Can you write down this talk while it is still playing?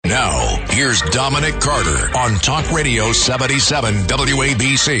here's Dominic Carter on Talk Radio 77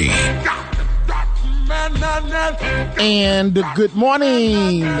 WABC. And good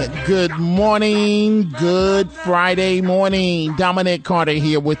morning, good Friday morning. Dominic Carter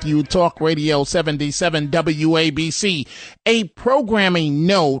here with you, Talk Radio 77 WABC. A programming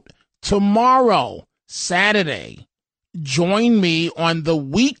note, tomorrow, Saturday, join me on the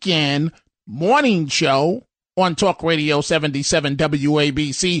weekend morning show on Talk Radio 77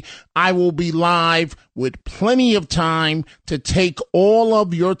 WABC. I will be live with plenty of time to take all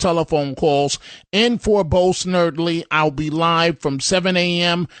of your telephone calls. In for Boast Nerdly, I'll be live from 7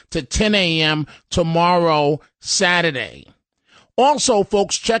 a.m. to 10 a.m. tomorrow, Saturday. Also,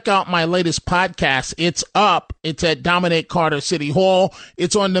 folks, check out my latest podcast. It's up. It's at Dominic Carter City Hall.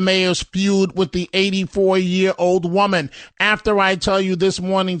 It's on the mayor's feud with the 84-year-old woman. After I tell you this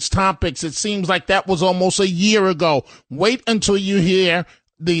morning's topics, it seems like that was almost a year ago. Wait until you hear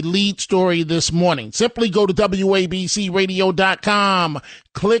the lead story this morning. Simply go to WABCRadio.com,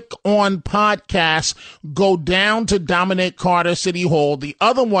 click on podcasts, go down to Dominic Carter City Hall. The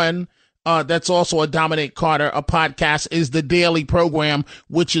other one, that's also a Dominic Carter, a podcast, is the daily program,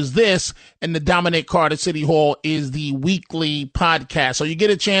 which is this, and the Dominic Carter City Hall is the weekly podcast. So you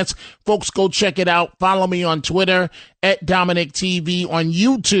get a chance, folks, go check it out. Follow me on Twitter at Dominic TV, on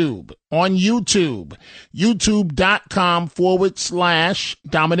YouTube,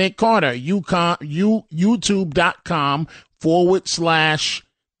 youtube.com/Dominic Carter,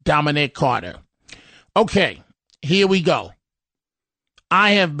 youtube.com/Dominic Carter. Okay, here we go.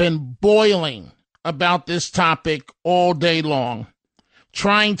 I have been boiling about this topic all day long,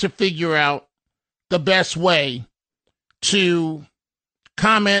 trying to figure out the best way to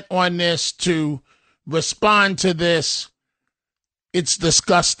comment on this, to respond to this. It's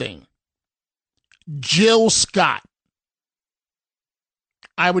disgusting. Jill Scott.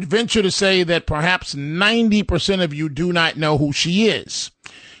 I would venture to say that perhaps 90% of you do not know who she is.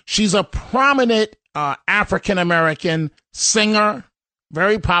 She's a prominent African-American singer,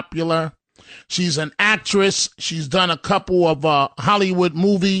 very popular. She's an actress. She's done a couple of Hollywood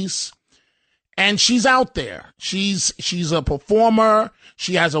movies, and she's out there. She's a performer.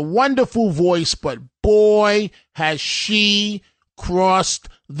 She has a wonderful voice, but boy, has she crossed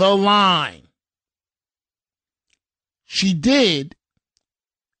the line. She did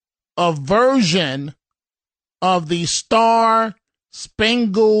a version of the Star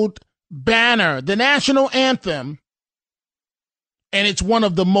Spangled Banner, the national anthem, and it's one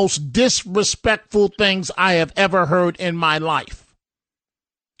of the most disrespectful things I have ever heard in my life.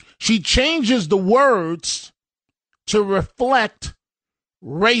 She changes the words to reflect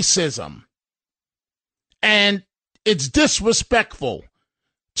racism. And it's disrespectful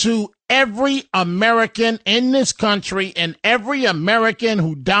to every American in this country and every American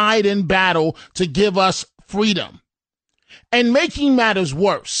who died in battle to give us freedom. And making matters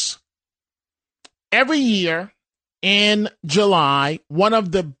worse, every year, in July, one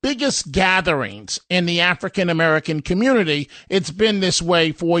of the biggest gatherings in the African-American community, it's been this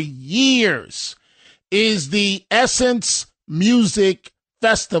way for years, is the Essence Music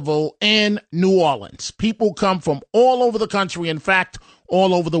Festival in New Orleans. People come from all over the country, in fact,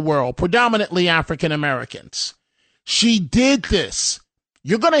 all over the world, predominantly African-Americans. She did this.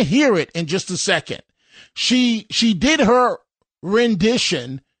 You're going to hear it in just a second. She did her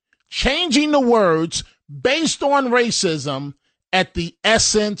rendition, changing the words based on racism at the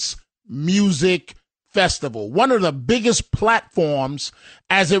Essence Music Festival, one of the biggest platforms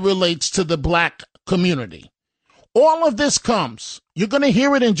as it relates to the black community. All of this comes, you're going to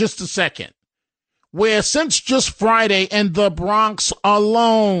hear it in just a second, where since just Friday in the Bronx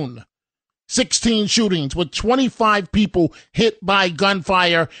alone, 16 shootings with 25 people hit by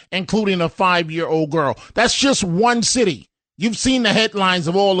gunfire, including a 5-year-old girl. That's just one city. You've seen the headlines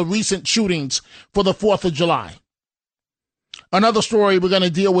of all the recent shootings for the 4th of July. Another story we're going to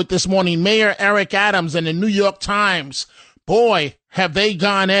deal with this morning, Mayor Eric Adams and the New York Times. Boy, have they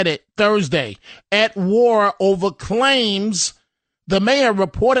gone at it Thursday. At war over claims the mayor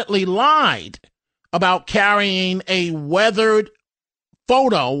reportedly lied about carrying a weathered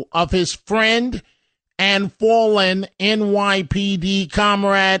photo of his friend and fallen NYPD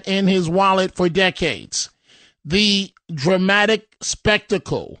comrade in his wallet for decades. The dramatic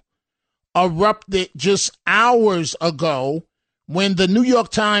spectacle erupted just hours ago when the New York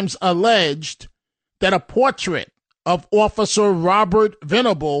Times alleged that a portrait of Officer Robert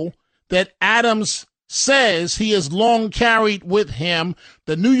Venable that Adams says he has long carried with him,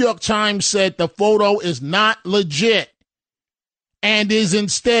 the New York Times said the photo is not legit and is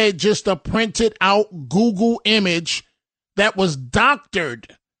instead just a printed out Google image that was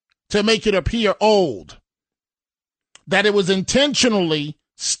doctored to make it appear old, that it was intentionally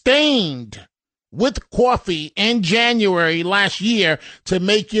stained with coffee in January last year to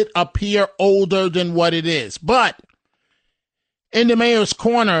make it appear older than what it is. But in the mayor's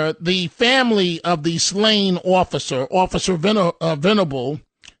corner, the family of the slain officer, Officer Venable,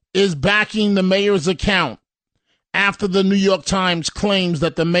 is backing the mayor's account after the New York Times claims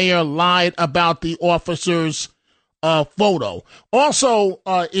that the mayor lied about the officer's photo. Also,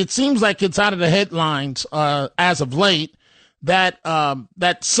 it seems like it's out of the headlines as of late that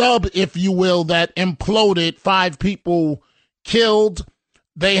that sub, if you will, that imploded, 5 people killed.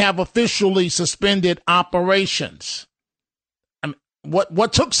 They have officially suspended operations. I mean,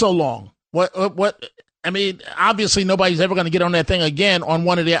 what took so long? What? I mean, obviously nobody's ever going to get on that thing again on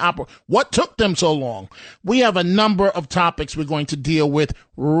one of their What took them so long? We have a number of topics we're going to deal with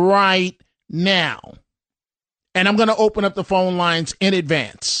right now. And I'm going to open up the phone lines in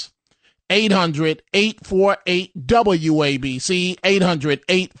advance. 800-848-WABC,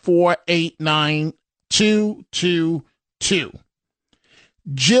 800-848-9222.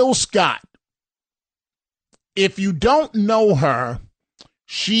 Jill Scott. If you don't know her,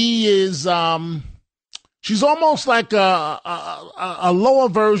 she is she's almost like a lower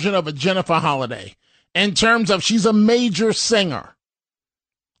version of a Jennifer Holliday in terms of she's a major singer,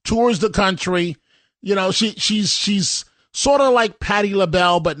 tours the country. You know, she's sort of like Patti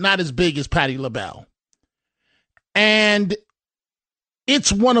LaBelle, but not as big as Patti LaBelle. And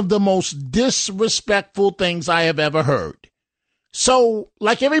it's one of the most disrespectful things I have ever heard. So,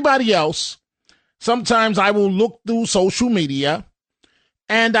 like everybody else, sometimes I will look through social media,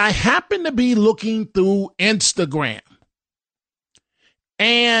 and I happen to be looking through Instagram.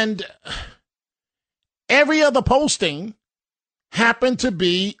 And every other posting happened to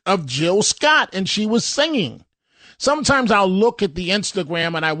be of Jill Scott, and she was singing. Sometimes I'll look at the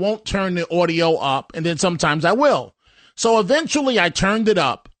Instagram and I won't turn the audio up, and then sometimes I will. So eventually I turned it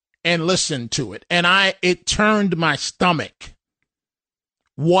up and listened to it, and it turned my stomach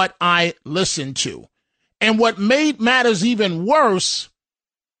what I listened to. And what made matters even worse,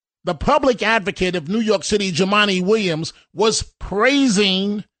 the public advocate of New York City, Jumaane Williams, was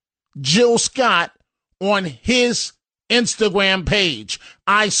praising Jill Scott on his Instagram page.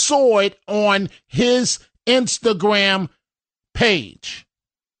 I saw it on his Instagram page.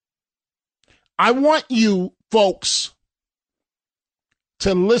 I want you folks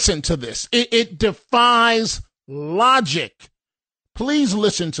to listen to this. It defies logic. Please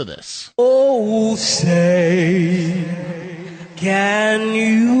listen to this. Oh, say, can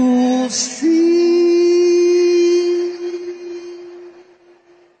you see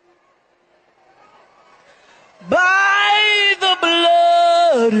by the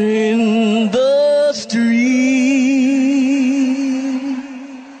blood in the streets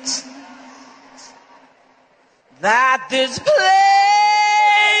that this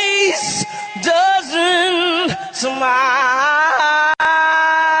place doesn't smile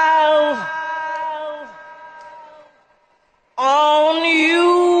on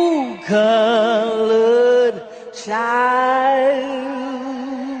you, colored child,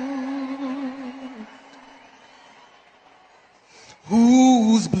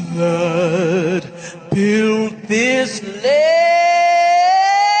 whose blood built this land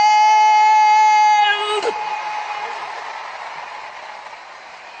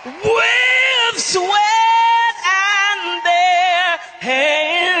with sweat and their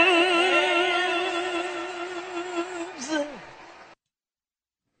hands.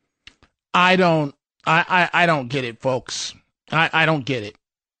 I don't get it, folks. I don't get it.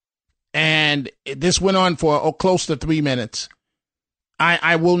 And this went on for close to 3 minutes.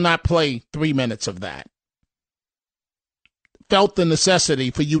 I will not play 3 minutes of that. Felt the necessity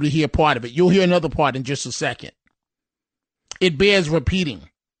for you to hear part of it. You'll hear another part in just a second. It bears repeating.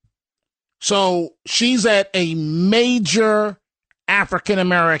 So she's at a major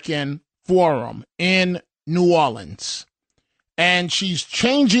African-American forum in New Orleans, and she's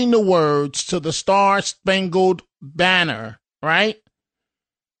changing the words to the Star Spangled Banner, right,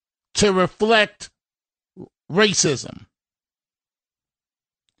 to reflect racism.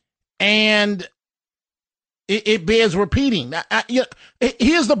 And it bears repeating.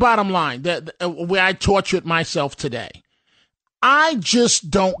 Here's the bottom line, where I tortured myself today. I just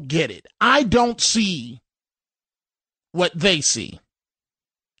don't get it. I don't see what they see,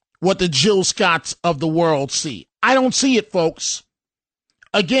 what the Jill Scotts of the world see. I don't see it, folks.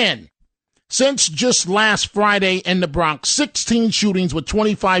 Again, since just last Friday in the Bronx, 16 shootings with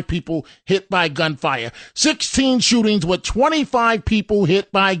 25 people hit by gunfire. 16 shootings with 25 people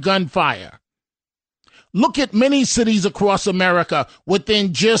hit by gunfire. Look at many cities across America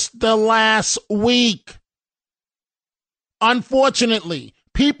within just the last week. Unfortunately,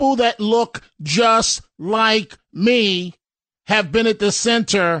 people that look just like me have been at the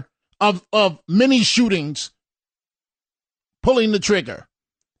center of many shootings, pulling the trigger,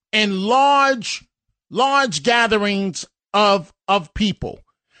 and large gatherings of people.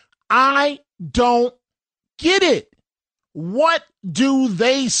 I don't get it. What do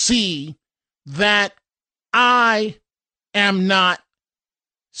they see that I am not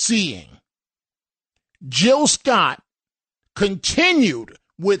seeing? Jill Scott continued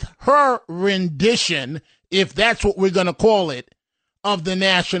with her rendition, if that's what we're going to call it, of the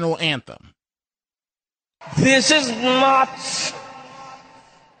national anthem. This is not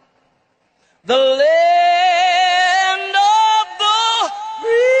the land of the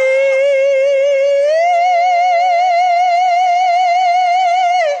free,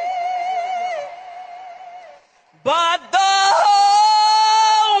 but the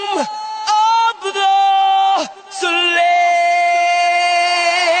home of the slave.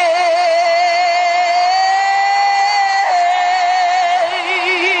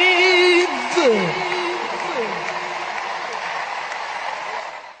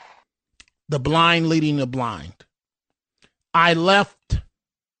 The blind leading the blind. I left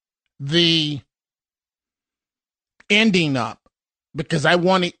the ending up because I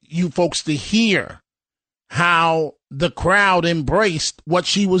wanted you folks to hear how the crowd embraced what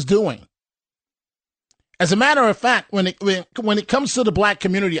she was doing. As a matter of fact, when it comes to the black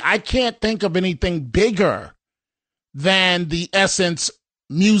community, I can't think of anything bigger than the Essence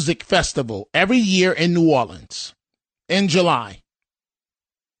Music Festival every year in New Orleans in July.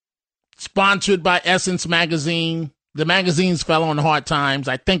 Sponsored by Essence Magazine. The magazines fell on hard times.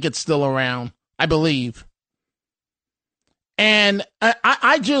 I think it's still around. I believe. And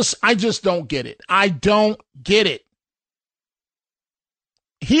I just don't get it. I don't get it.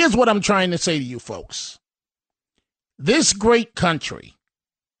 Here's what I'm trying to say to you folks. This great country,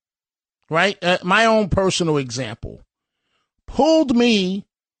 right? My own personal example, pulled me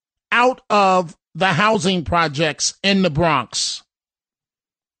out of the housing projects in the Bronx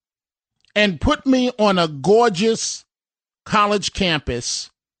and put me on a gorgeous college campus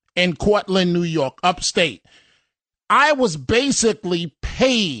in Cortland, New York, upstate. I was basically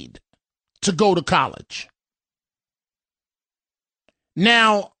paid to go to college.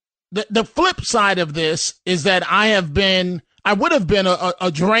 Now, the flip side of this is that I would have been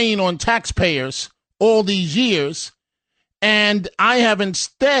a drain on taxpayers all these years, and I have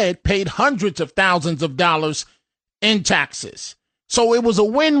instead paid hundreds of thousands of dollars in taxes. So it was a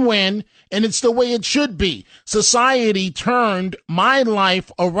win-win, and it's the way it should be. Society turned my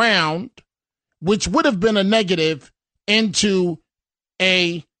life around, which would have been a negative, into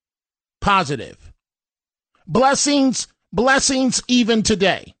a positive. Blessings even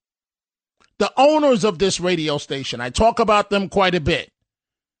today. The owners of this radio station, I talk about them quite a bit.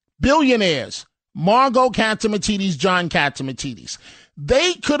 Billionaires, Margot Catsimatidis, John Catsimatidis.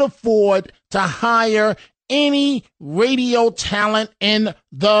 They could afford to hire any radio talent in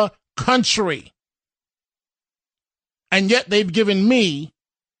the country. And yet they've given me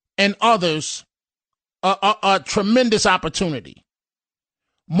and others a tremendous opportunity.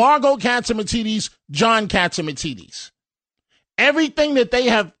 Margot Catsimatidis, John Catsimatidis. Everything that they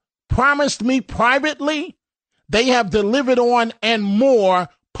have promised me privately, they have delivered on and more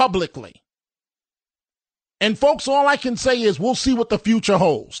publicly. And folks, all I can say is we'll see what the future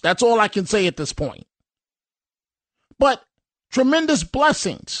holds. That's all I can say at this point. But tremendous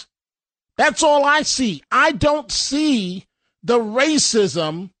blessings. That's all I see. I don't see the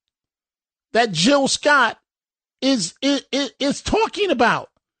racism that Jill Scott is talking about.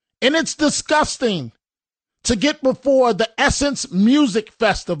 And it's disgusting to get before the Essence Music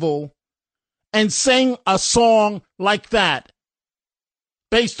Festival and sing a song like that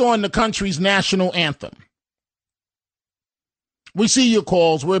based on the country's national anthem. We see your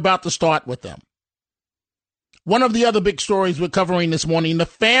calls. We're about to start with them. One of the other big stories we're covering this morning, the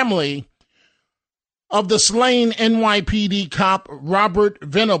family of the slain NYPD cop Robert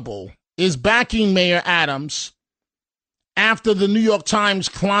Venable is backing Mayor Adams after the New York Times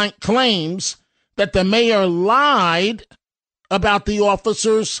claims that the mayor lied about the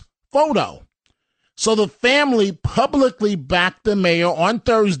officer's photo. So the family publicly backed the mayor on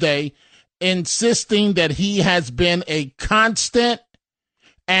Thursday, insisting that he has been a constant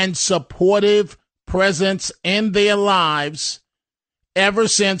and supportive presence in their lives ever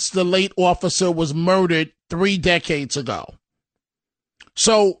since the late officer was murdered 3 decades ago.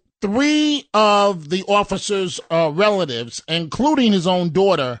 So 3 of the officer's relatives, including his own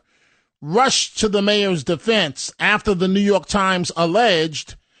daughter, rushed to the mayor's defense after the New York Times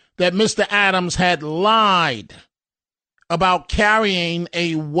alleged that Mr. Adams had lied about carrying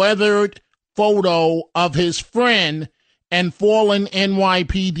a weathered photo of his friend and fallen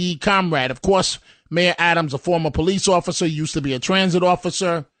NYPD comrade. Of course, Mayor Adams, a former police officer, used to be a transit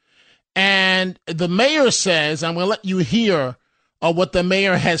officer. And the mayor says, I'm going to let you hear what the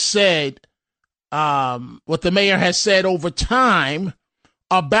mayor has said, over time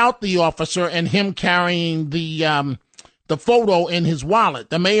about the officer and him carrying the photo in his wallet.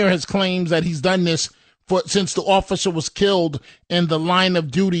 The mayor has claimed that he's done this since the officer was killed in the line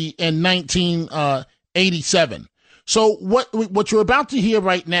of duty in 1987. So what you're about to hear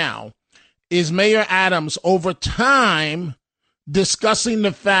right now is Mayor Adams over time discussing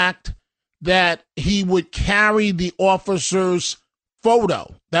the fact that he would carry the officer's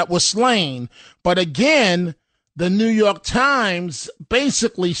photo that was slain. But again, the New York Times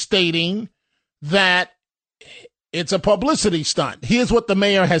basically stating that it's a publicity stunt. Here's what the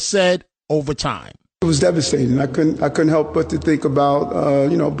mayor has said over time. It was devastating. I couldn't help but to think about,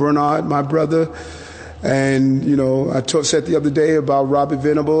 Bernard, my brother. And, I said the other day about Robert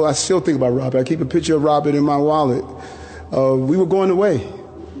Venable. I still think about Robert. I keep a picture of Robert in my wallet. We were going away.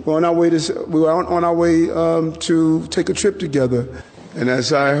 We were on our way to take a trip together. And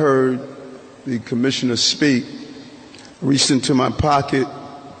as I heard the commissioner speak, I reached into my pocket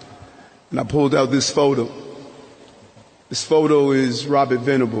and I pulled out this photo. This photo is Robert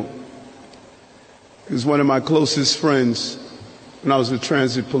Venable. He was one of my closest friends when I was a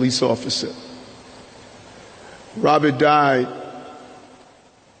transit police officer. Robert died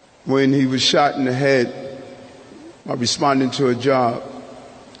when he was shot in the head while responding to a job.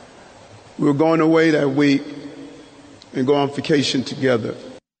 We were going away that week and go on vacation together.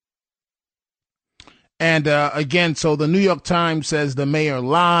 And again, so the New York Times says the mayor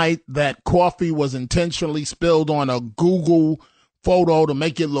lied, that coffee was intentionally spilled on a Google photo to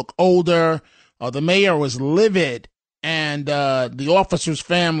make it look older. The mayor was livid, and the officer's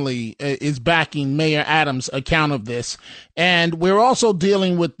family is backing Mayor Adams' account of this. And we're also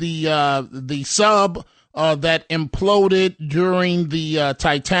dealing with the sub that imploded during the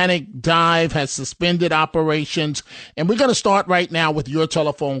Titanic dive, has suspended operations. And we're going to start right now with your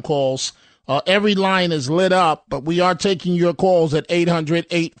telephone calls. Every line is lit up, but we are taking your calls at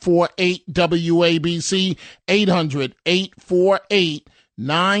 800-848-WABC,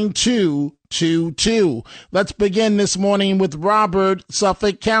 800-848-9222. Let's begin this morning with Robert,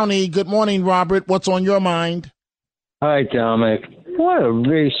 Suffolk County. Good morning, Robert. What's on your mind? Hi, Dominic. What a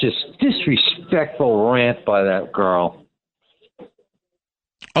racist, disrespectful rant by that girl.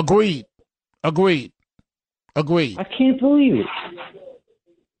 Agreed. I can't believe it.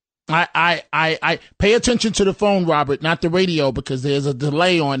 I pay attention to the phone, Robert, not the radio, because there's a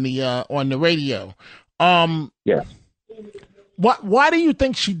delay on the radio. Yeah. Why do you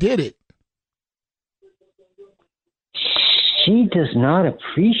think she did it? She does not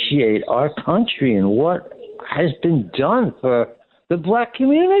appreciate our country and what has been done for the black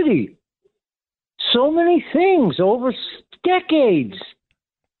community. So many things over decades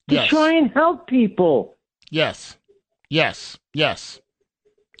to try and help people. Yes.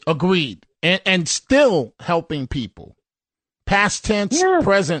 Agreed. And still helping people. Past tense,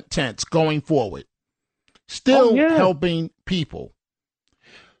 present tense, going forward. Still helping people.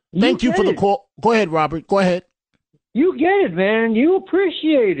 Thank you for the call. Go ahead, Robert. Go ahead. You get it, man. You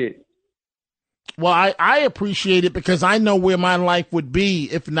appreciate it. Well, I appreciate it because I know where my life would be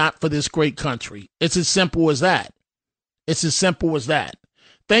if not for this great country. It's as simple as that.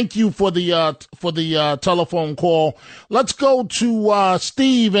 Thank you for the telephone call. Let's go to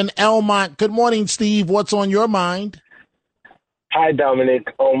Steve in Elmont. Good morning, Steve. What's on your mind? Hi, Dominic.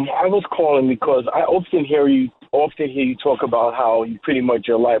 I was calling because I often hear you talk about how you pretty much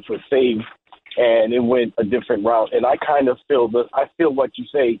your life was saved and it went a different route. And I kind of feel what you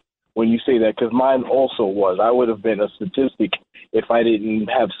say when you say that, because mine also was. I would have been a statistic if I didn't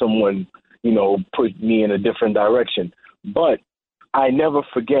have someone, put me in a different direction. But I never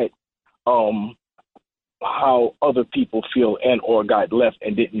forget how other people feel and or got left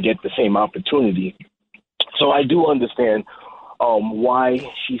and didn't get the same opportunity. So I do understand why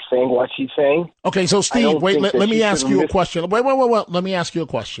she's saying what she's saying. Okay, so Steve, wait, let me ask you a question. Wait. Let me ask you a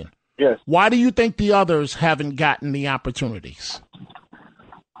question. Yes. Why do you think the others haven't gotten the opportunities?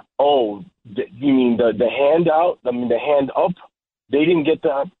 Oh, you mean the handout? I mean, the hand up? They didn't get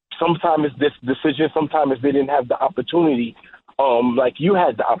sometimes it's this decision, sometimes they didn't have the opportunity. Like you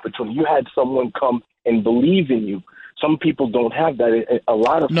had the opportunity. You had someone come and believe in you. Some people don't have that. A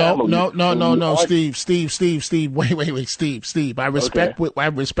lot of No, families. no, Steve. Wait, Steve. I respect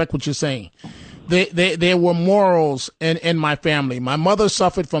what you're saying. There were morals in my family. My mother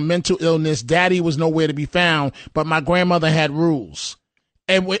suffered from mental illness. Daddy was nowhere to be found, but my grandmother had rules.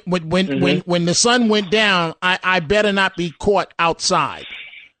 And when the sun went down, I better not be caught outside.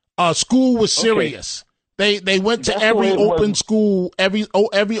 School was serious. They went to every open school, every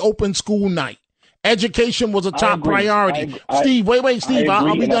open school night. Education was a top priority. Steve, wait, Steve.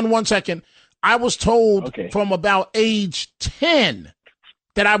 I'll be done 1 second. I was told from about age 10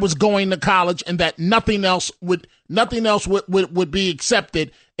 that I was going to college and that nothing else would be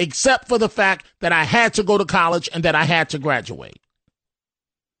accepted except for the fact that I had to go to college and that I had to graduate.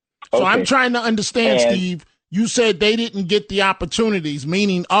 So I'm trying to understand, Steve. You said they didn't get the opportunities,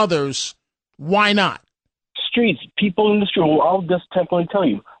 meaning others. Why not? Streets, people in the street. Well, I'll just temporarily tell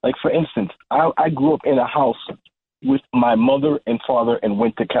you. Like, for instance, I grew up in a house with my mother and father and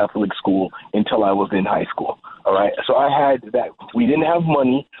went to Catholic school until I was in high school. All right. So I had that. We didn't have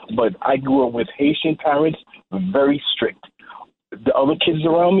money, but I grew up with Haitian parents, very strict. The other kids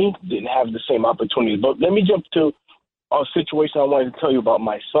around me didn't have the same opportunities. But let me jump to a situation I wanted to tell you about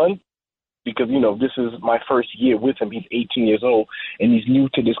my son, because, this is my first year with him. He's 18 years old, and he's new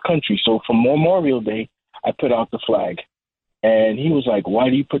to this country. So for Memorial Day, I put out the flag. And he was like, why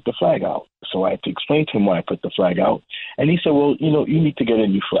do you put the flag out? So I had to explain to him why I put the flag out. And he said, well, you need to get a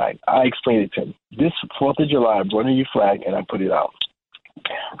new flag. I explained it to him. This 4th of July, I brought a new flag, and I put it out.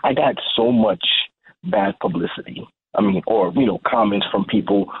 I got so much bad publicity. Or comments from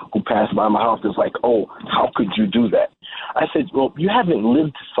people who pass by my house. It's like, oh, how could you do that? I said, well, you haven't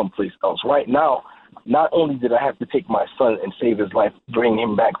lived someplace else. Right now, not only did I have to take my son and save his life, bring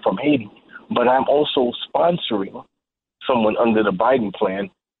him back from Haiti, but I'm also sponsoring someone under the Biden plan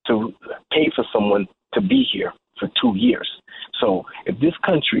to pay for someone to be here for 2 years. So if this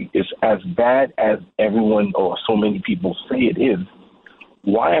country is as bad as everyone or so many people say it is,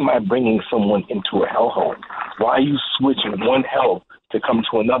 why am I bringing someone into a hellhole? Why are you switching one hell to come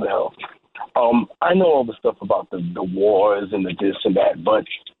to another hell? I know all the stuff about the wars and the this and that, but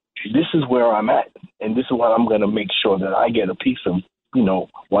this is where I'm at, and this is what I'm going to make sure that I get a piece of,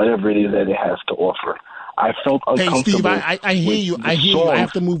 whatever it is that it has to offer. I felt uncomfortable. Hey, Steve, I hear you. I hear you. I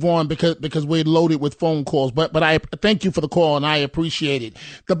have to move on because we're loaded with phone calls. But I thank you for the call, and I appreciate it.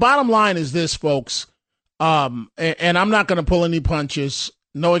 The bottom line is this, folks, and I'm not going to pull any punches,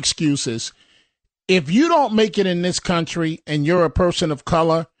 no excuses. If you don't make it in this country and you're a person of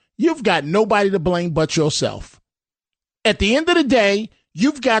color, you've got nobody to blame but yourself. At the end of the day,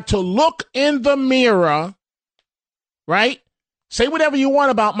 you've got to look in the mirror, right? Say whatever you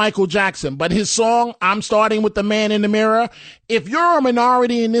want about Michael Jackson, but his song, I'm Starting with the Man in the Mirror. If you're a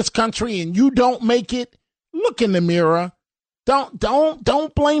minority in this country and you don't make it, look in the mirror.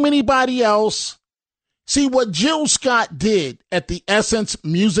 Don't blame anybody else. See what Jill Scott did at the Essence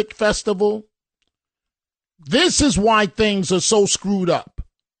Music Festival. This is why things are so screwed up.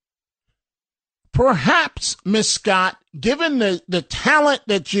 Perhaps, Miss Scott, given the talent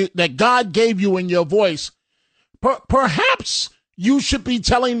that God gave you in your voice, perhaps you should be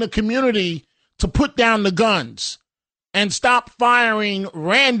telling the community to put down the guns and stop firing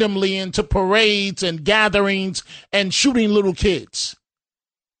randomly into parades and gatherings and shooting little kids.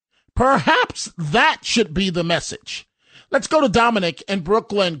 Perhaps that should be the message. Let's go to Dominic in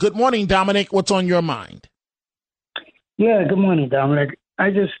Brooklyn. Good morning, Dominic. What's on your mind? Yeah, good morning, Dominic.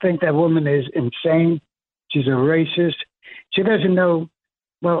 I just think that woman is insane. She's a racist. She doesn't know,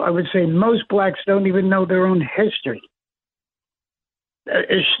 well, I would say most blacks don't even know their own history.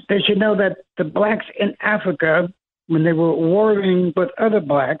 They should know that the blacks in Africa, when they were warring with other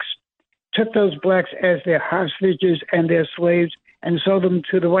blacks, took those blacks as their hostages and their slaves and sold them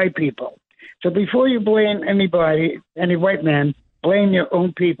to the white people. So before you blame anybody, any white man, blame your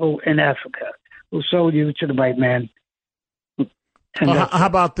own people in Africa who sold you to the white man. How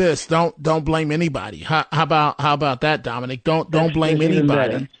about this? Don't blame anybody. How about that, Dominic? Don't blame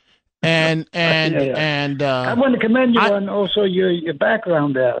anybody. And I want to commend you on also your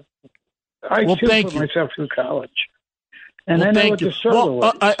background there. I too put myself through college, and I know what the struggle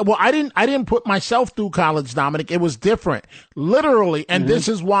was. I didn't put myself through college, Dominic. It was different, literally, and this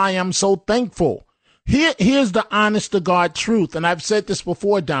is why I'm so thankful. Here's the honest to God truth, and I've said this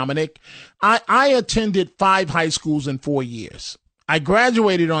before, Dominic. I attended 5 high schools in 4 years. I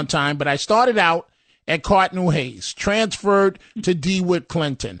graduated on time, but I started out at Cardinal Hayes, transferred to DeWitt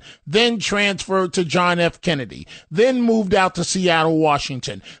Clinton, then transferred to John F. Kennedy, then moved out to Seattle,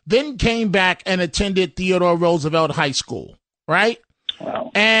 Washington, then came back and attended Theodore Roosevelt High School, right?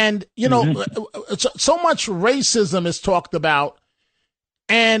 Wow. And, so much racism is talked about.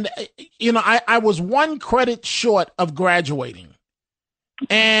 And, I was one credit short of graduating.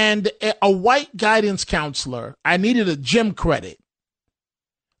 And a white guidance counselor, I needed a gym credit.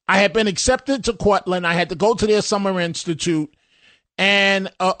 I had been accepted to Cortland. I had to go to their summer institute. And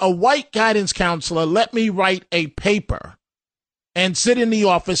a white guidance counselor let me write a paper and sit in the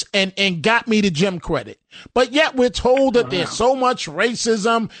office and got me the gym credit. But yet we're told that there's so much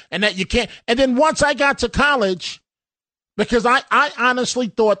racism and that you can't. And then once I got to college, because I honestly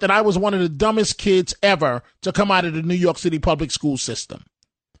thought that I was one of the dumbest kids ever to come out of the New York City public school system.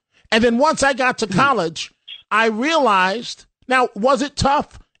 And then once I got to college, I realized, now, was it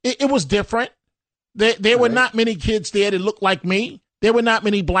tough? It was different. There were not many kids there that looked like me. There were not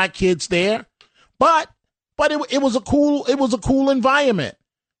many black kids there. But it was a cool environment.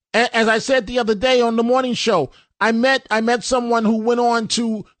 As I said the other day on the morning show, I met someone who went on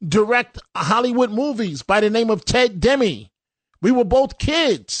to direct Hollywood movies by the name of Ted Demme. We were both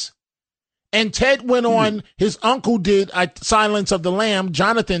kids. And Ted went on, his uncle did Silence of the Lamb,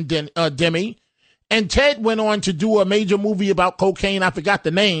 Jonathan Demme. And Ted went on to do a major movie about cocaine. I forgot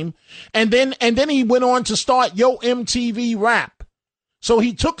the name. And then he went on to start Yo MTV Rap. So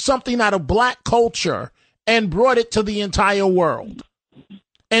he took something out of black culture and brought it to the entire world.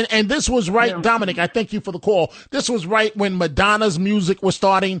 And this was right, Dominic, I thank you for the call. This was right when Madonna's music was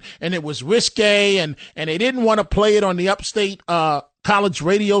starting, and it was risque, and they didn't want to play it on the upstate college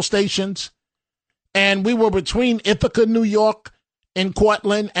radio stations. And we were between Ithaca, New York, and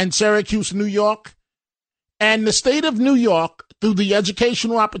Cortland, and Syracuse, New York. And the state of New York, through the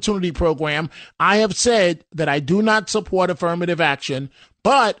Educational Opportunity Program, I have said that I do not support affirmative action,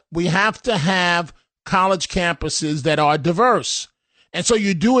 but we have to have college campuses that are diverse. And so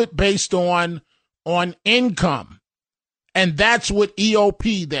you do it based on income. And that's what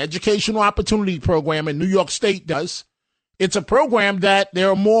EOP, the Educational Opportunity Program in New York State, does. It's a program that there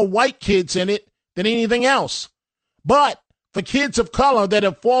are more white kids in it than anything else. But for kids of color that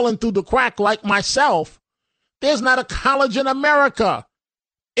have fallen through the crack like myself, there's not a college in America,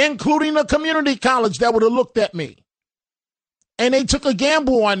 including a community college, that would have looked at me. And they took a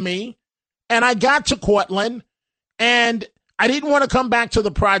gamble on me, and I got to Cortland, and I didn't want to come back to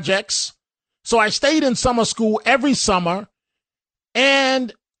the projects, so I stayed in summer school every summer,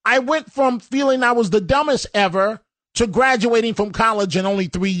 and I went from feeling I was the dumbest ever to graduating from college in only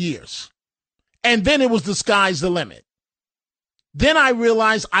 3 years. And then it was the sky's the limit. Then I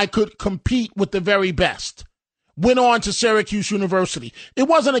realized I could compete with the very best. Went on to Syracuse University. It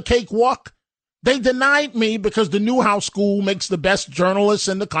wasn't a cakewalk. They denied me because the Newhouse School makes the best journalists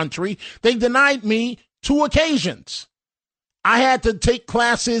in the country. They denied me 2 occasions. I had to take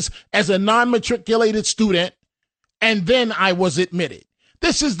classes as a non-matriculated student, and then I was admitted.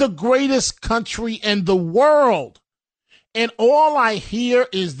 This is the greatest country in the world. And all I hear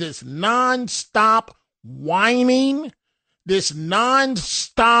is this nonstop whining, this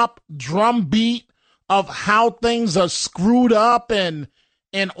nonstop drumbeat of how things are screwed up and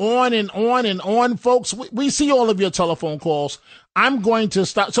on and on and on, folks. We see all of your telephone calls. I'm going to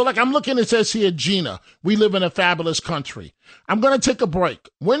stop. So, I'm looking, it says here, Gina, we live in a fabulous country. I'm going to take a break.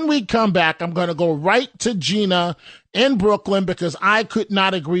 When we come back, I'm going to go right to Gina in Brooklyn because I could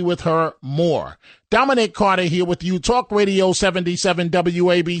not agree with her more. Dominic Carter here with you, Talk Radio 77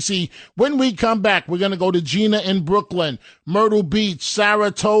 WABC. When we come back, we're going to go to Gina in Brooklyn, Myrtle Beach,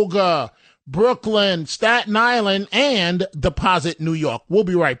 Saratoga, Brooklyn, Staten Island, and Deposit, New York. We'll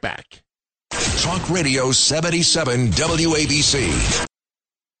be right back. Talk Radio 77 WABC.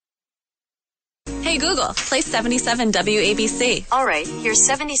 Hey Google, play 77 WABC. All right, here's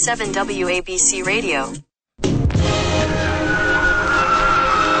 77 WABC Radio.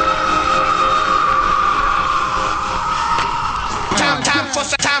 Time for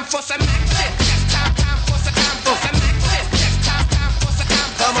some action. Time for some action.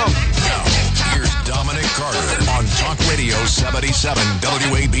 Come on. Now, here's Dominic Carter on Talk Radio 77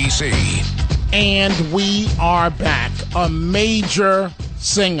 WABC. And we are back. A major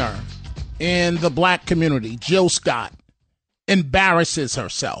singer in the black community, Jill Scott, embarrasses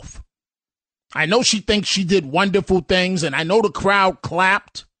herself. I know she thinks she did wonderful things, and I know the crowd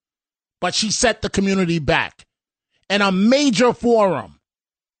clapped, but she set the community back. And a major forum,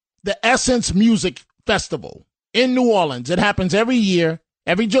 the Essence Music Festival in New Orleans. It happens every year,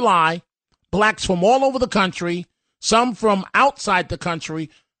 every July. Blacks from all over the country, some from outside the country,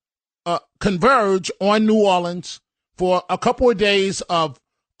 converge on New Orleans for a couple of days of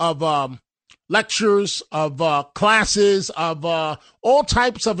lectures, of classes, of all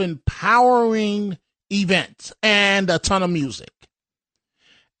types of empowering events, and a ton of music.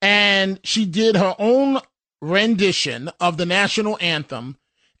 and she did her own rendition of the national anthem,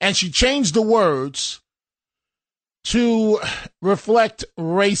 and she changed the words to reflect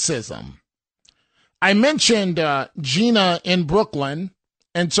racism. I mentioned Gina in Brooklyn,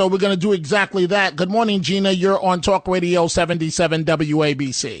 and so we're going to do exactly that. Good morning, Gina. You're on Talk Radio 77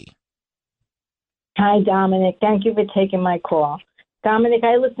 WABC. Hi, Dominic. Thank you for taking my call. Dominic,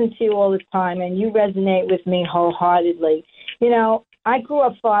 I listen to you all the time, and you resonate with me wholeheartedly. You know, I grew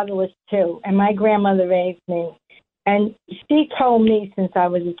up fatherless, too, and my grandmother raised me. And she told me since I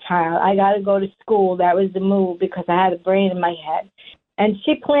was a child, I got to go to school. That was the move because I had a brain in my head. And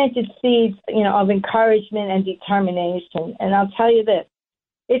she planted seeds, you know, of encouragement and determination. And I'll tell you this,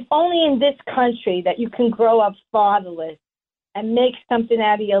 it's only in this country that you can grow up fatherless and make something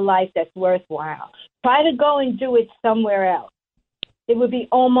out of your life that's worthwhile. Try to go and do it somewhere else. It would be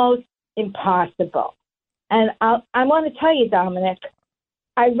almost impossible. And I want to tell you, Dominic,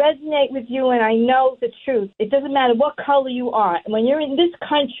 I resonate with you and I know the truth. It doesn't matter what color you are. When you're in this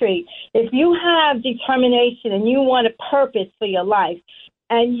country, if you have determination and you want a purpose for your life,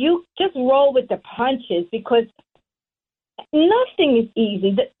 and you just roll with the punches, because nothing is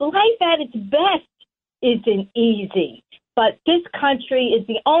easy. The life at its best isn't easy. But this country is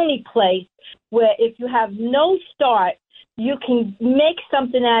the only place where if you have no start, you can make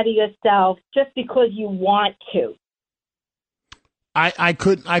something out of yourself just because you want to. I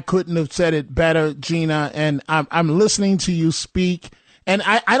couldn't have said it better, Gina. And I'm listening to you speak, and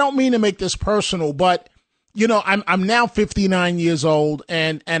I don't mean to make this personal, but you know, I'm now 59 years old,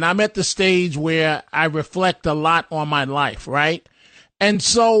 and I'm at the stage where I reflect a lot on my life, right? And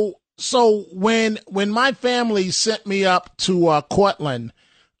so when my family sent me up to Cortland,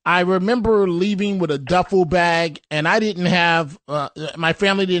 I remember leaving with a duffel bag, and I didn't have my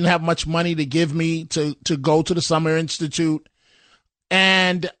family didn't have much money to give me to go to the summer institute.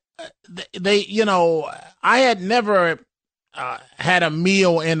 And they, you know, I had never had a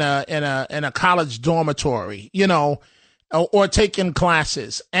meal in a college dormitory, you know, or taken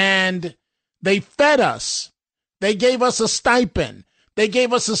classes. And they fed us. They gave us a stipend. They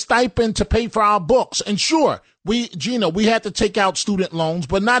gave us a stipend to pay for our books. And sure, Gina, we had to take out student loans,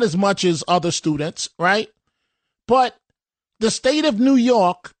 but not as much as other students, right? But the state of New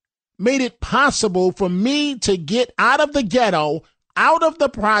York made it possible for me to get out of the ghetto, out of the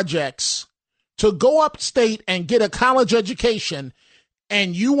projects, to go upstate and get a college education.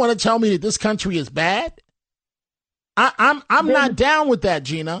 And you want to tell me that this country is bad? I'm not down with that,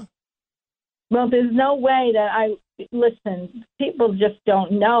 Gina. Well, there's no way that listen, people just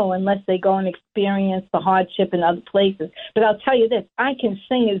don't know unless they go and experience the hardship in other places. But I'll tell you this, I can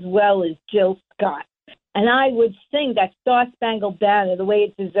sing as well as Jill Scott. And I would sing that Star Spangled Banner the way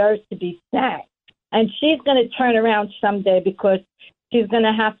it deserves to be sang. And she's going to turn around someday because she's going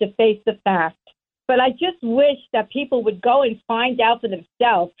to have to face the fact. But I just wish that people would go and find out for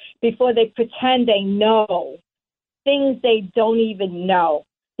themselves before they pretend they know things they don't even know.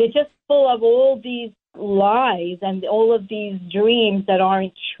 They're just full of all these lies and all of these dreams that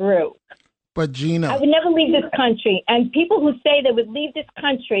aren't true. But Gina, I would never leave this country. And people who say they would leave this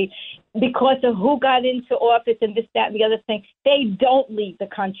country because of who got into office and this, that, and the other thing, they don't leave the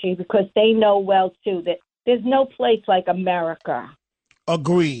country because they know well, too, that there's no place like America.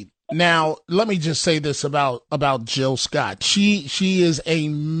 Agreed. Now, let me just say this about Jill Scott. She is a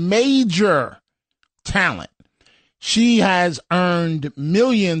major talent. She has earned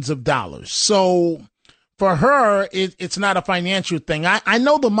millions of dollars. So for her, it's not a financial thing. I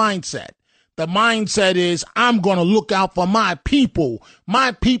know the mindset. The mindset is, I'm going to look out for my people.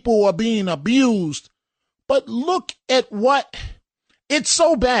 My people are being abused. But look at what, it's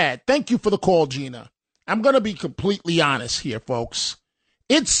so bad. Thank you for the call, Gina. I'm going to be completely honest here, folks.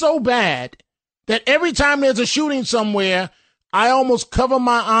 It's so bad that every time there's a shooting somewhere, I almost cover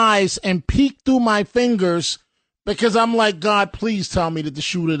my eyes and peek through my fingers because I'm like, God, please tell me that the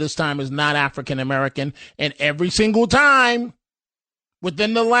shooter this time is not African American. And every single time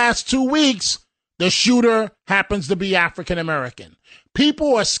within the last 2 weeks, the shooter happens to be African American.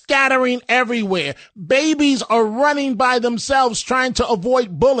 People are scattering everywhere. Babies are running by themselves trying to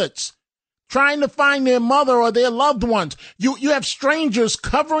avoid bullets, trying to find their mother or their loved ones. You have strangers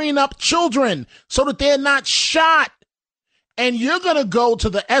covering up children so that they're not shot. And you're going to go to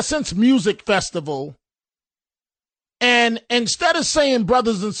the Essence Music Festival, and instead of saying,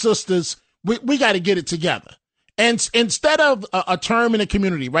 brothers and sisters, we got to get it together. And instead of a term in the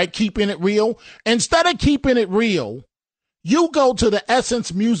community, right, keeping it real, instead of keeping it real, you go to the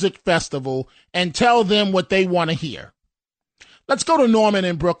Essence Music Festival and tell them what they want to hear. Let's go to Norman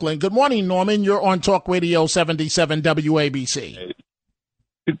in Brooklyn. Good morning, Norman. You're on Talk Radio 77 WABC.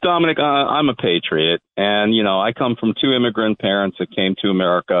 Dominic, I'm a patriot, and I come from two immigrant parents that came to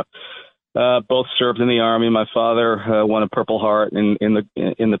America. Both served in the Army. My father won a Purple Heart in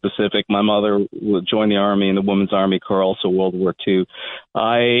the Pacific. My mother joined the Army in the Women's Army Corps, also World War II.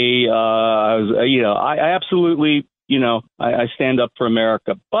 I absolutely, I stand up for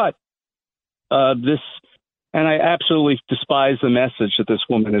America. But and I absolutely despise the message that this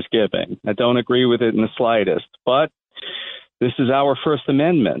woman is giving. I don't agree with it in the slightest. But this is our First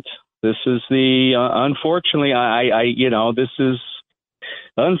Amendment. This is unfortunately,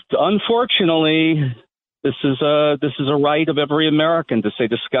 unfortunately, this is a right of every American to say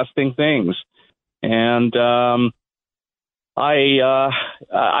disgusting things, and I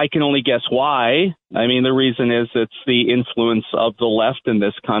can only guess why. I mean, the reason is it's the influence of the left in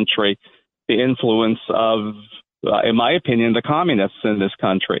this country, the influence of, in my opinion, the communists in this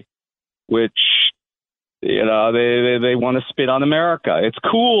country, which they want to spit on America. It's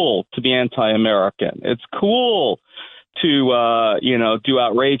cool to be anti-American. It's cool to do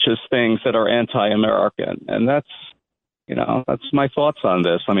outrageous things that are anti-American, and that's my thoughts on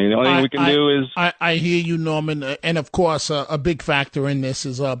this. I mean, the only thing we can do is I hear you, Norman, and of course a big factor in this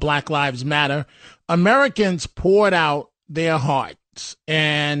is Black Lives Matter. Americans poured out their hearts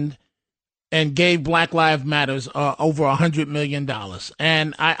and gave Black Lives Matters over $100 million,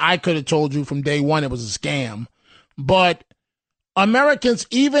 and I could have told you from day one it was a scam, but Americans,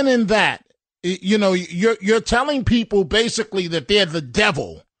 even in that. You're telling people basically that they're the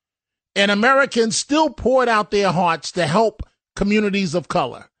devil, and Americans still poured out their hearts to help communities of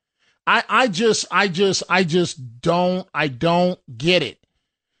color. I just don't get it.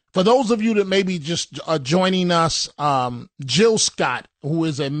 For those of you that maybe just are joining us, Jill Scott, who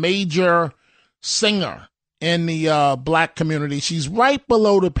is a major singer in the black community, she's right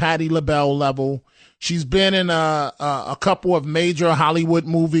below the Patti LaBelle level. She's been in a couple of major Hollywood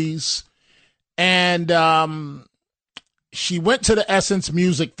movies. And she went to the Essence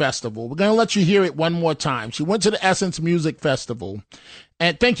Music Festival. We're going to let you hear it one more time. She went to the Essence Music Festival.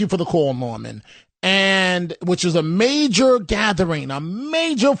 And thank you for the call, Norman. And which is a major gathering, a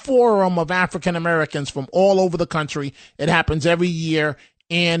major forum of African Americans from all over the country. It happens every year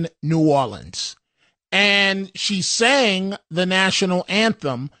in New Orleans. And she sang the national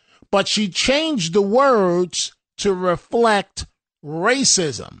anthem, but she changed the words to reflect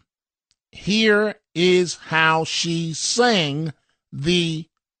racism. Here is how she sang the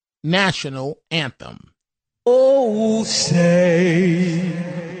national anthem. Oh, say,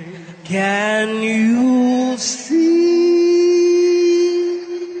 can you see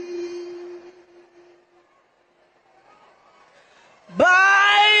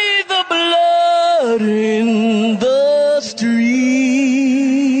by the blood in the streets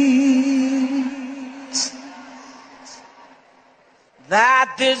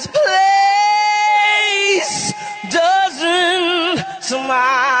that this place doesn't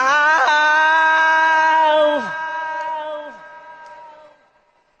smile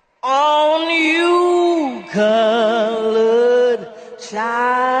on you, colored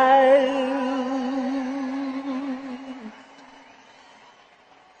child,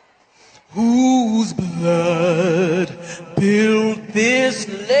 whose blood built this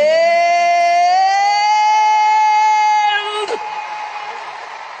land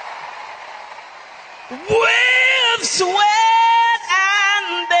with sweat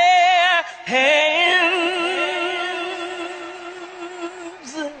and their hands.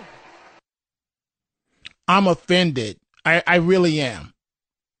 I'm offended. I really am.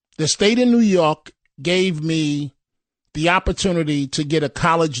 The state of New York gave me the opportunity to get a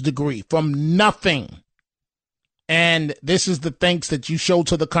college degree from nothing. And this is the thanks that you show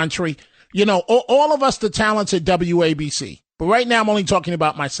to the country. You know, all of us, the talents at WABC. But right now I'm only talking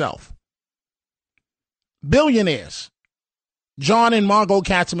about myself. Billionaires, John and Margot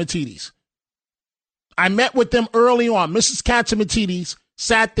Katsimatidis. I met with them early on. Mrs. Katsimatidis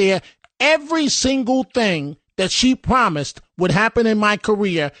sat there. Every single thing that she promised would happen in my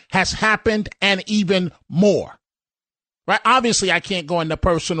career has happened, and even more. Right? Obviously, I can't go into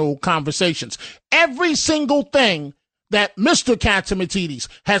personal conversations. Every single thing that Mr. Katsimatidis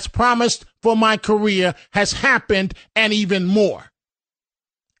has promised for my career has happened, and even more.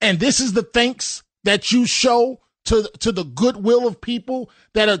 And this is the thanks that you show to the goodwill of people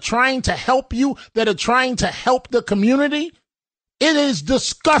that are trying to help you, that are trying to help the community. It is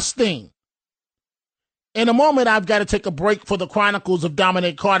disgusting. In a moment, I've got to take a break for the Chronicles of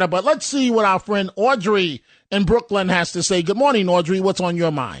Dominic Carter, but let's see what our friend Audrey in Brooklyn has to say. Good morning, Audrey. What's on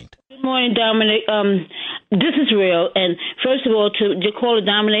your mind? Good morning, Dominic. this is real. And first of all, to call it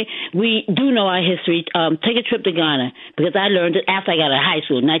Dominic, we do know our history. Take a trip to Ghana, because I learned it after I got out of high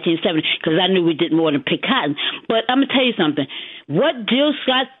school, 1970, because I knew we did more than pick cotton. But I'm going to tell you something. What Jill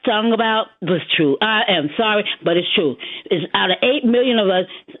Scott sung about was true. I am sorry, but it's true. It's out of 8 million of us,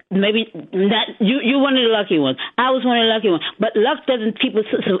 maybe not, you're one of the lucky ones. I was one of the lucky ones. But luck doesn't keep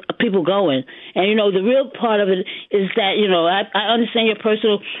people going. And, the real part of it is that, I understand your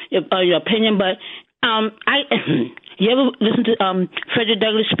personal your opinion, but you ever listen to Frederick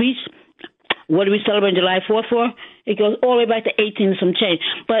Douglass' speech? What do we celebrate July 4th for? It goes all the way back to 18 and some change.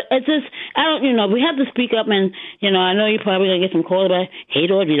 But it's just, I don't, we have to speak up, and, I know you're probably going to get some calls about, hate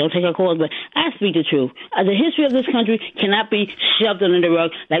Audrey, don't take our calls, but I speak the truth. The history of this country cannot be shoved under the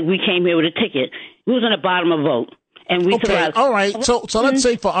rug like we came here with a ticket. We was on the bottom of a vote. And we survived. All right. So let's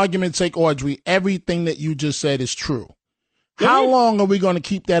say, for argument's sake, Audrey, everything that you just said is true. How long are we going to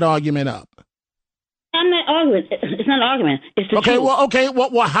keep that argument up? I'm not arguing. It's not an argument. It's the truth.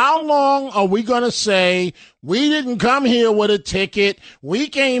 Well, how long are we going to say we didn't come here with a ticket? We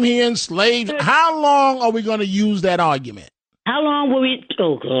came here enslaved. How long are we going to use that argument? How long will we?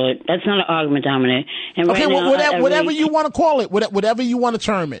 Oh, good. That's not an argument, Dominic. And right now, whatever you want to call it, whatever you want to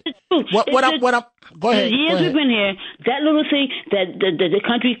term it. Go ahead. Years we've been here, that little thing that the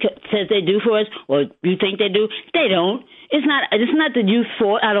country says they do for us, or you think they do, they don't. It's not the youth's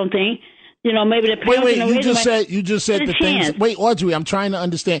fault, I don't think. Maybe the parents. Wait. You just said the things. Wait, Audrey, I'm trying to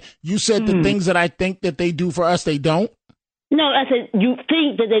understand. You said the things that I think that they do for us, they don't. No, I said you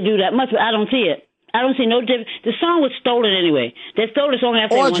think that they do that much, but I don't see it. I don't see no difference. The song was stolen anyway. They stole the song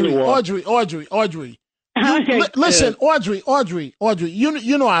after they won the war. Audrey. Listen, Audrey.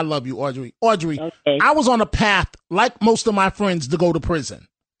 You know I love you, Audrey. Okay. I was on a path, like most of my friends, to go to prison.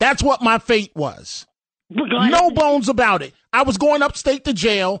 That's what my fate was. No bones about it. I was going upstate to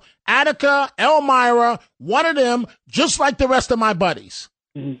jail. Attica, Elmira, one of them, just like the rest of my buddies.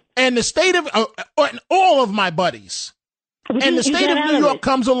 Mm-hmm. And the state of, all of my buddies. And the state of New York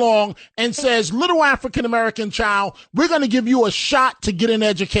comes along and says, little African-American child, we're going to give you a shot to get an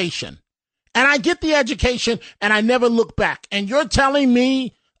education. And I get the education, and I never look back. And you're telling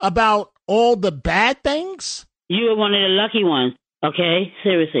me about all the bad things? You were one of the lucky ones. Okay,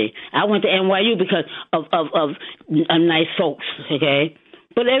 seriously. I went to NYU because of nice folks, okay?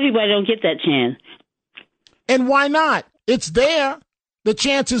 But everybody don't get that chance. And why not? It's there. The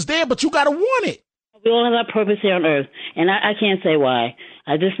chance is there, but you got to want it. We all have our purpose here on Earth, and I can't say why.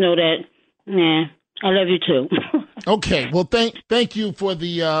 I just know that, I love you too. Okay, well, thank you for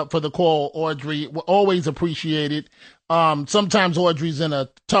the call, Audrey. We always appreciate it. Sometimes Audrey's in a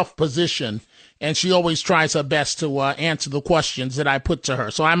tough position, and she always tries her best to answer the questions that I put to her.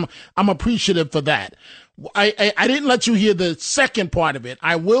 So I'm appreciative for that. I didn't let you hear the second part of it.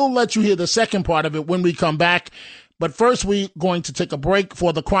 I will let you hear the second part of it when we come back. But first, we're going to take a break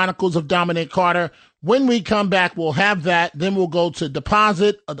for the Chronicles of Dominic Carter. When we come back, we'll have that. Then we'll go to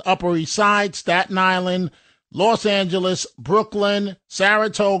Deposit, the Upper East Side, Staten Island, Los Angeles, Brooklyn,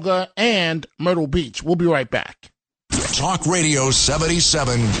 Saratoga, and Myrtle Beach. We'll be right back. Talk Radio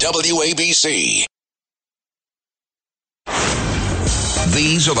 77 WABC.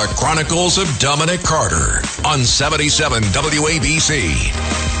 These are the Chronicles of Dominic Carter on 77 WABC.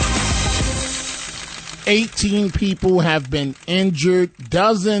 18 people have been injured,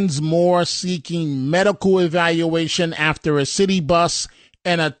 dozens more seeking medical evaluation after a city bus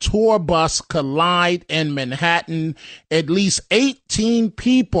and a tour bus collide in Manhattan. At least 18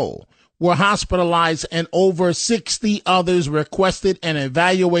 people were hospitalized and over 60 others requested an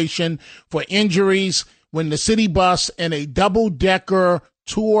evaluation for injuries when the city bus and a double-decker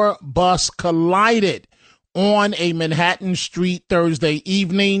tour bus collided on a Manhattan street Thursday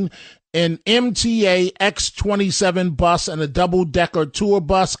evening. An MTA X27 bus and a double-decker tour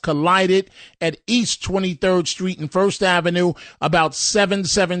bus collided at East 23rd Street and First Avenue about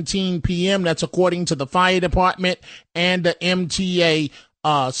 7:17 p.m. That's according to the fire department and the MTA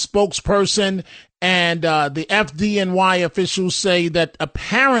spokesperson. And the FDNY officials say that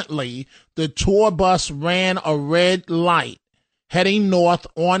apparently the tour bus ran a red light heading north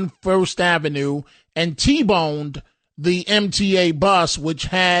on First Avenue and T-boned the MTA bus, which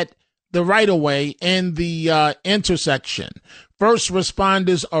had the right-of-way in the intersection. First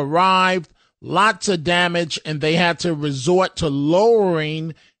responders arrived, lots of damage, and they had to resort to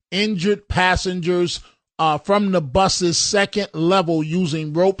lowering injured passengers from the bus's second level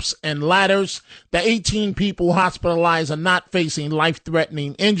using ropes and ladders. The 18 people hospitalized are not facing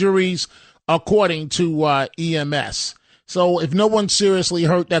life-threatening injuries, according to EMS. So if no one's seriously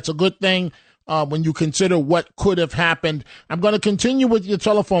hurt, that's a good thing. when you consider what could have happened. I'm going to continue with your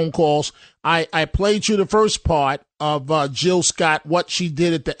telephone calls. I played you the first part of Jill Scott, what she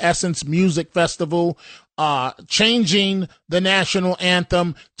did at the Essence Music Festival, changing the national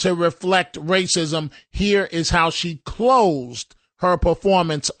anthem to reflect racism. Here is how she closed her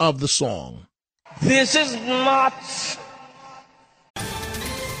performance of the song. This is not.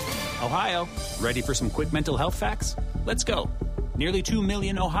 Ohio, ready for some quick mental health facts? Let's go. Nearly 2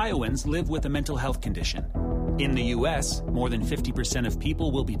 million Ohioans live with a mental health condition. In the U.S., more than 50% of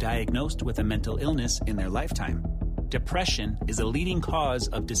people will be diagnosed with a mental illness in their lifetime. Depression is a leading cause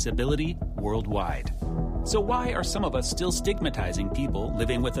of disability worldwide. So why are some of us still stigmatizing people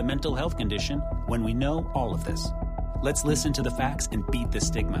living with a mental health condition when we know all of this? Let's listen to the facts and beat the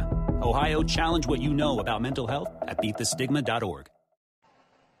stigma. Ohio, challenge what you know about mental health at beatthestigma.org.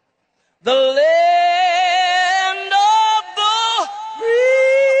 The land of the free.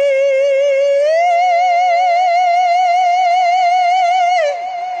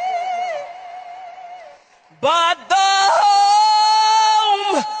 But the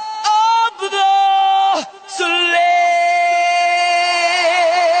home of the slave.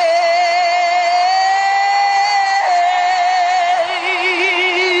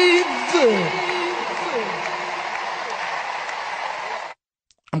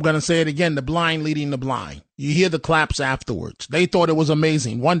 I'm going to say it again, the blind leading the blind. You hear the claps afterwards. They thought it was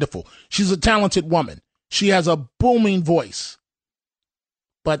amazing, wonderful. She's a talented woman. She has a booming voice.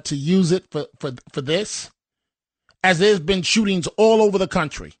 But to use it for this, as there's been shootings all over the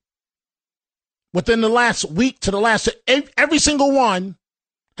country, within the last week to the last, every single one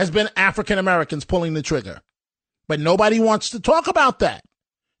has been African Americans pulling the trigger. But nobody wants to talk about that.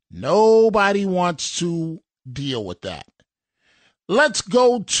 Nobody wants to deal with that. Let's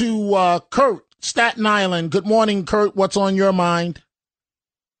go to Kurt, Staten Island. Good morning, Kurt. What's on your mind?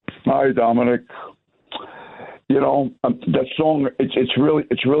 Hi, Dominic. You know, that song,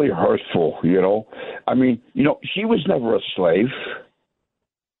 it's really hurtful, you know. I mean, you know, she was never a slave.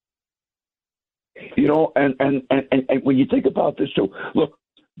 You know, and when you think about this too, look,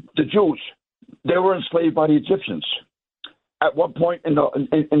 the Jews, they were enslaved by the Egyptians. At one point in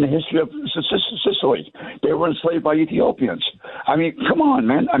the history of Sicily, they were enslaved by Ethiopians. I mean, come on,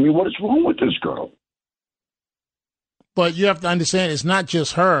 man. I mean, what is wrong with this girl? But you have to understand, it's not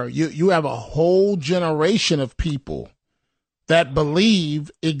just her. You have a whole generation of people that believe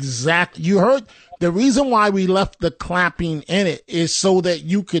exactly. You heard the reason why we left the clapping in it is so that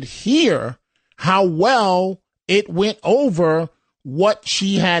you could hear how well it went over what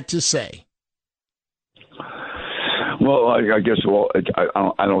she had to say. Well, I guess. Well,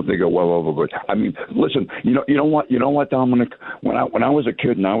 I don't think it well over good. I mean, listen. You know what, Dominic. When I was a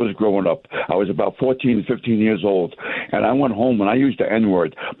kid and I was growing up, I was about 14, 15 years old, and I went home and I used the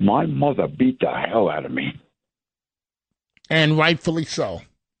N-word. My mother beat the hell out of me, and rightfully so.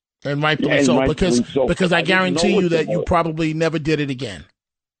 Because I guarantee you that you probably never did it again.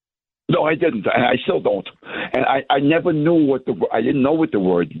 No, I didn't, and I still don't. And I never knew I didn't know what the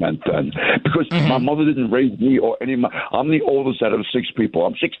word meant then, because my mother didn't raise me or I'm the oldest out of 6 people.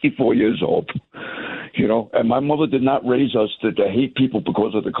 I'm 64 years old, you know, and my mother did not raise us to hate people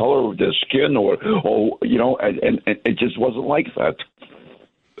because of the color of their skin or you know, and it just wasn't like that.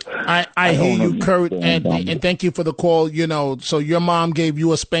 I hear you, Kurt, and thank you for the call. You know, so your mom gave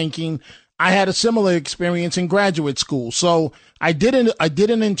you a spanking. I had a similar experience in graduate school. So I did an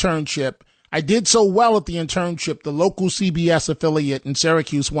internship. I did so well at the internship, the local CBS affiliate in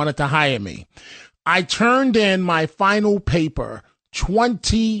Syracuse wanted to hire me. I turned in my final paper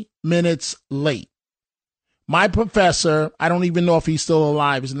 20 minutes late. My professor, I don't even know if he's still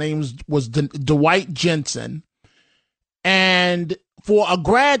alive. His name was Dwight Jensen. And for a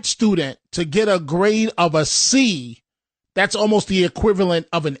grad student to get a grade of a C, that's almost the equivalent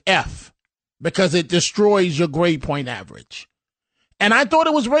of an F, because it destroys your grade point average. And I thought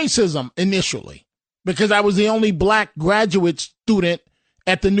it was racism initially because I was the only black graduate student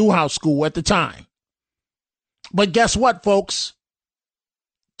at the Newhouse School at the time. But guess what, folks?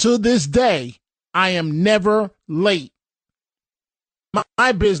 To this day, I am never late.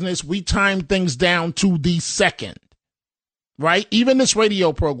 My business, we time things down to the second, right? Even this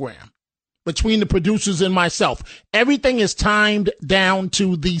radio program. Between the producers and myself, everything is timed down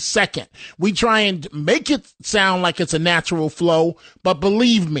to the second. We try and make it sound like it's a natural flow, but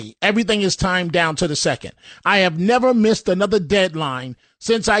believe me, everything is timed down to the second. I have never missed another deadline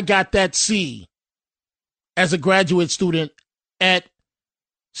since I got that C as a graduate student at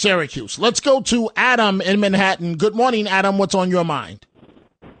Syracuse. Let's go to Adam in Manhattan. Good morning, Adam. What's on your mind?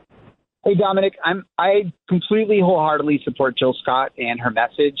 Hey, Dominic, I completely wholeheartedly support Jill Scott and her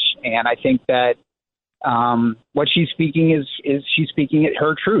message, and I think that what she's speaking is she's speaking at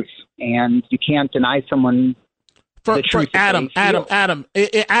her truth, and you can't deny someone the truth. Adam,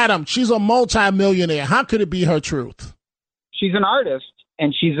 she's a multimillionaire. How could it be her truth? She's an artist,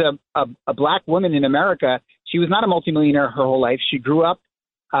 and she's a black woman in America. She was not a multimillionaire her whole life. She grew up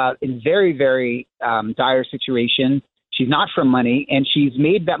in very, very dire situation. She's not from money, and she's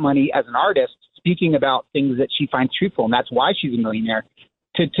made that money as an artist, speaking about things that she finds truthful, and that's why she's a millionaire.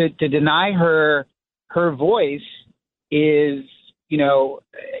 To deny her voice is,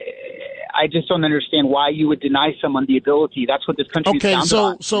 I just don't understand why you would deny someone the ability. That's what this country is founded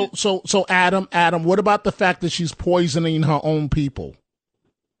on. So Adam, what about the fact that she's poisoning her own people?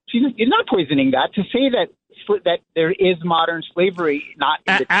 She's not poisoning that. To say that there is modern slavery, not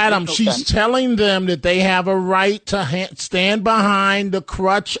in the Adam, she's sense. telling them that they have a right to stand behind the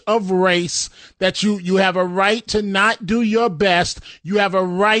crutch of race, that you have a right to not do your best. You have a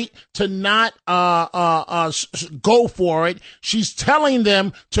right to not go for it. She's telling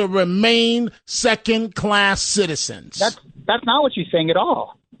them to remain second-class citizens. That's not what she's saying at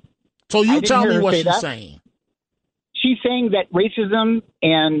all. So you tell me what she's saying. She's saying that racism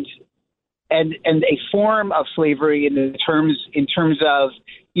and a form of slavery in terms of,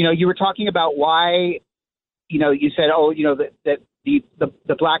 you were talking about why, you said, that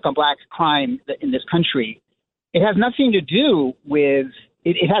the black on black crime in this country, it has nothing to do with,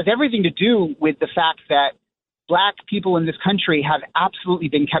 it has everything to do with the fact that black people in this country have absolutely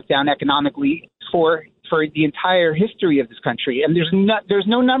been kept down economically for the entire history of this country. And there's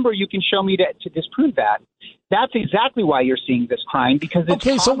no number you can show me to disprove that. That's exactly why you're seeing this crime, because it's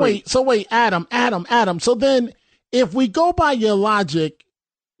okay. So wait, Adam. So then, if we go by your logic,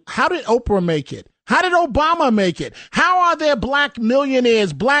 how did Oprah make it? How did Obama make it? How are there black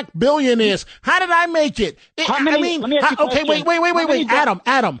millionaires, black billionaires? How did I make it? Wait. Adam.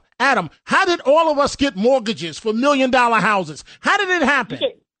 How did all of us get mortgages for $1 million houses? How did it happen?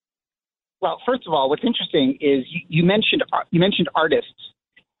 Okay. Well, first of all, what's interesting is you mentioned artists.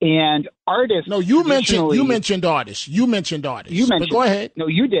 And artists. No, you mentioned artists. But go ahead. No,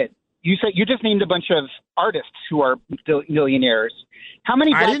 you did. You said you just named a bunch of artists who are millionaires. How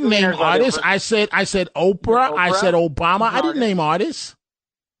many? I didn't name artists. I said Oprah. I said Obama. I didn't name artists.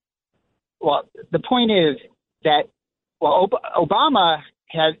 Well, the point is that Obama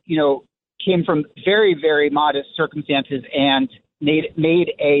has came from very, very modest circumstances and made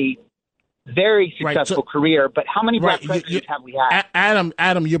a very successful career, but how many black presidents have we had?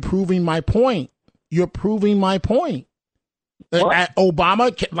 Adam, you're proving my point.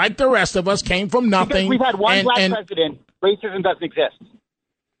 Obama, like the rest of us, came from nothing. Because we've had one black president. Racism doesn't exist.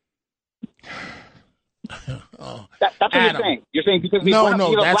 That's what Adam, you're saying. You're saying because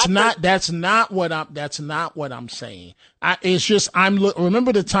that's not what I'm saying. It's just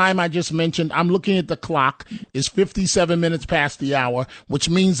remember the time I just mentioned. I'm looking at the clock. It's 57 minutes past the hour, which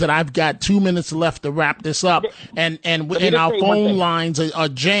means that I've got 2 minutes left to wrap this up. And our phone lines are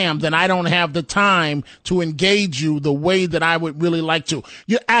jammed, and I don't have the time to engage you the way that I would really like to.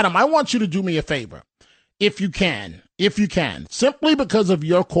 Adam, I want you to do me a favor, if you can. Simply because of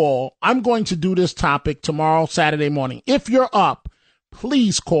your call, I'm going to do this topic tomorrow, Saturday morning. If you're up,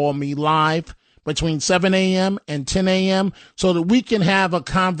 please call me live between 7 a.m. and 10 a.m. so that we can have a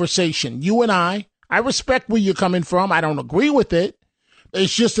conversation. You and I respect where you're coming from. I don't agree with it.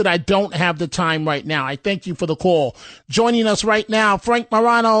 It's just that I don't have the time right now. I thank you for the call. Joining us right now, Frank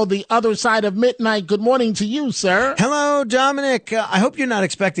Morano, the other side of midnight. Good morning to you, sir. Hello, Dominic. I hope you're not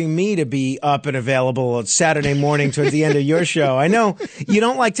expecting me to be up and available Saturday morning towards the end of your show. I know you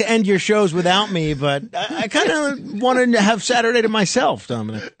don't like to end your shows without me, but I kind of wanted to have Saturday to myself,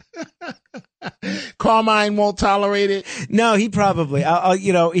 Dominic. Carmine won't tolerate it. No, he probably,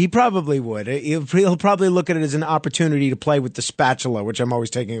 he probably would. He'll probably look at it as an opportunity to play with the spatula, which I'm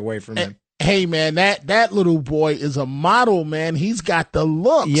always taking away from him. Hey man, that little boy is a model, man. He's got the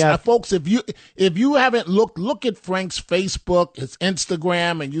looks. Yeah, folks. If you haven't look at Frank's Facebook, his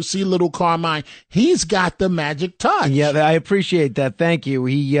Instagram, and you see little Carmine. He's got the magic touch. Yeah, I appreciate that. Thank you.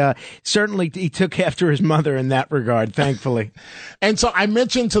 He certainly took after his mother in that regard. Thankfully. And so I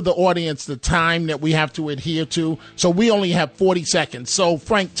mentioned to the audience the time that we have to adhere to. So we only have 40 seconds. So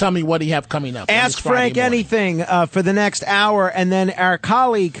Frank, tell me what do you have coming up. Ask Frank anything for the next hour, and then our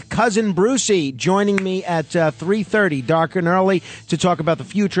colleague, cousin Brucey, joining me at 3:30, dark and early, to talk about the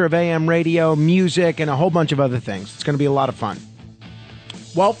future of AM radio, music, and a whole bunch of other things. It's going to be a lot of fun.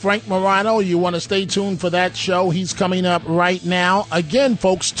 Well, Frank Morano, you want to stay tuned for that show. He's coming up right now. Again,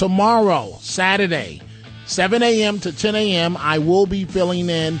 folks, tomorrow, Saturday, 7 a.m. to 10 a.m., I will be filling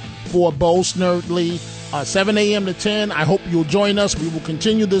in for Bo Snerdley, 7 a.m. to 10. I hope you'll join us. We will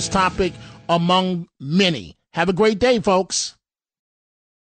continue this topic among many. Have a great day, folks.